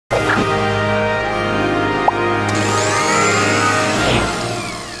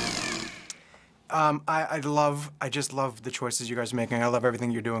I just love the choices you guys are making. I love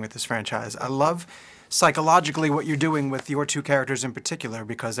everything you're doing with this franchise. I love psychologically what you're doing with your two characters in particular,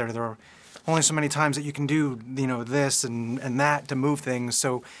 because there are only so many times that you can do, you know, this and that to move things.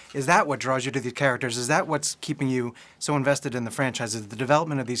 So is that what draws you to these characters? Is that what's keeping you so invested in the franchise? Is the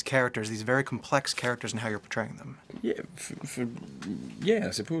development of these characters, these very complex characters, and how you're portraying them? Yeah, yeah,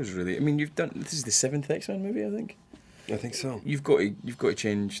 I suppose really. I mean, this is the 7th X-Men movie, I think. I think so. You've got to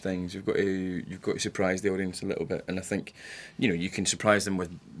change things. You've got to surprise the audience a little bit, and I think, you know, you can surprise them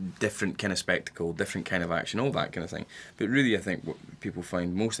with different kind of spectacle, different kind of action, all that kind of thing. But really, I think what people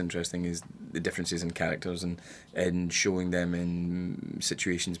find most interesting is the differences in characters and showing them in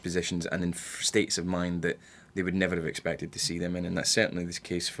situations, positions, and in states of mind that they would never have expected to see them in. And that's certainly the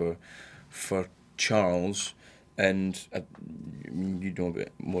case for Charles. And you know a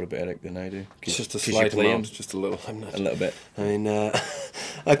bit more about Eric than I do. Just a slight amount, just a little. I'm not. A little bit. I mean,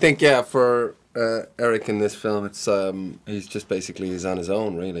 I think for Eric in this film, it's he's on his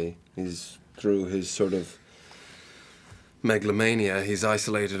own really. He's through his sort of megalomania. He's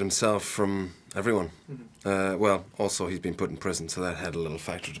isolated himself from everyone. Well, also he's been put in prison, so that had a little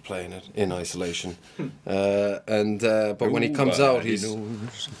factor to play in it, in isolation. But when he comes out, he's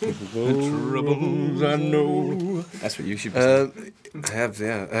troubles I know. That's what you should be saying. I have,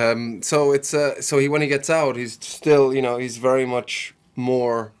 yeah. When he gets out, he's still, you know, he's very much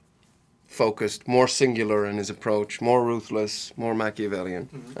more focused, more singular in his approach, more ruthless, more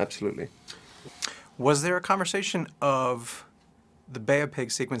Machiavellian. Absolutely. Was there a conversation of the Bay of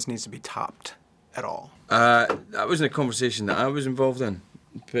Pigs sequence needs to be topped at all? That wasn't a conversation that I was involved in.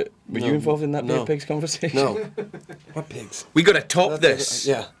 But were you involved in that Bay of Pigs conversation? No. What pigs? We got to top this.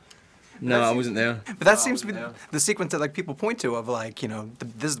 Yeah. No, I wasn't there. But that seems to be the sequence that like people point to of like, you know,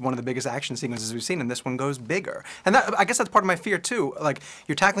 this is one of the biggest action sequences we've seen, and this one goes bigger. And that, I guess that's part of my fear too. Like,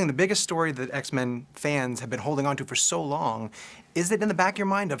 you're tackling the biggest story that X-Men fans have been holding on to for so long. Is it in the back of your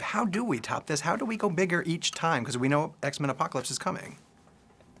mind of how do we top this? How do we go bigger each time? Because we know X-Men Apocalypse is coming.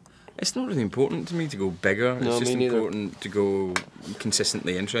 It's not really important to me to go bigger. No, it's just me neither. important to go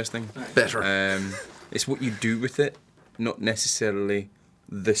consistently interesting. Better. It's what you do with it, not necessarily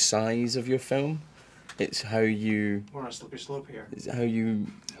the size of your film. It's how you. We're on a slippery slope here. It's how you.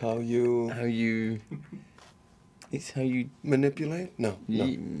 It's how you manipulate. No.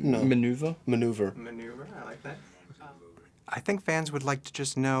 Maneuver. Maneuver. I like that. I think fans would like to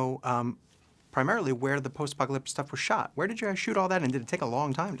just know. Primarily where the post-apocalypse stuff was shot. Where did you guys shoot all that, and did it take a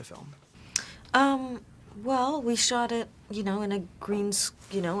long time to film? Well, we shot it, you know, in a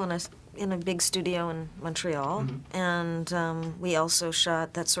in a big studio in Montreal, and we also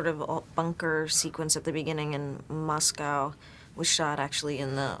shot that sort of bunker sequence at the beginning in Moscow. Was shot actually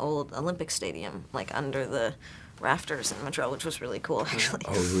in the old Olympic Stadium, like under the rafters in Montreal, which was really cool, actually.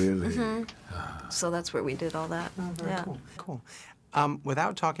 Oh, really? So that's where we did all that. Very cool.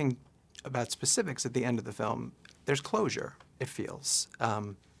 Without talking about specifics at the end of the film, there's closure, it feels.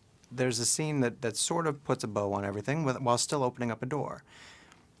 There's a scene that sort of puts a bow on everything while still opening up a door.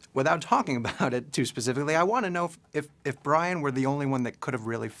 Without talking about it too specifically, I want to know if Brian were the only one that could have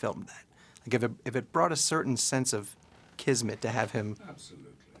really filmed that. Like if it brought a certain sense of kismet to have him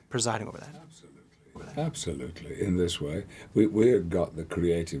presiding over that. Absolutely, in this way. We had got the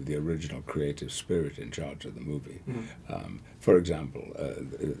original creative spirit in charge of the movie. For example,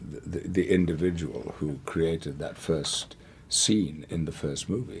 the individual who created that first scene in the first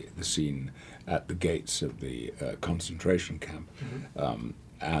movie, the scene at the gates of the concentration camp,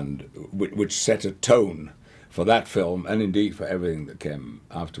 and which set a tone for that film, and indeed for everything that came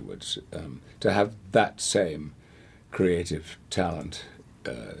afterwards, to have that same creative talent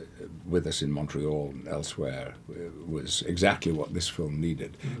with us in Montreal and elsewhere was exactly what this film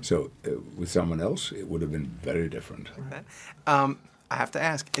needed. So with someone else, it would have been very different. I have to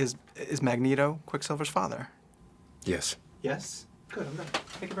ask, is Magneto Quicksilver's father? Yes. Yes? Good, I'm done.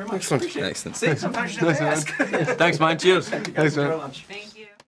 Thank you very much. Excellent. Appreciate it. Excellent. See, sometimes you just have to ask. Thanks, man. Cheers. Thank you guys for your lunch. Thank you.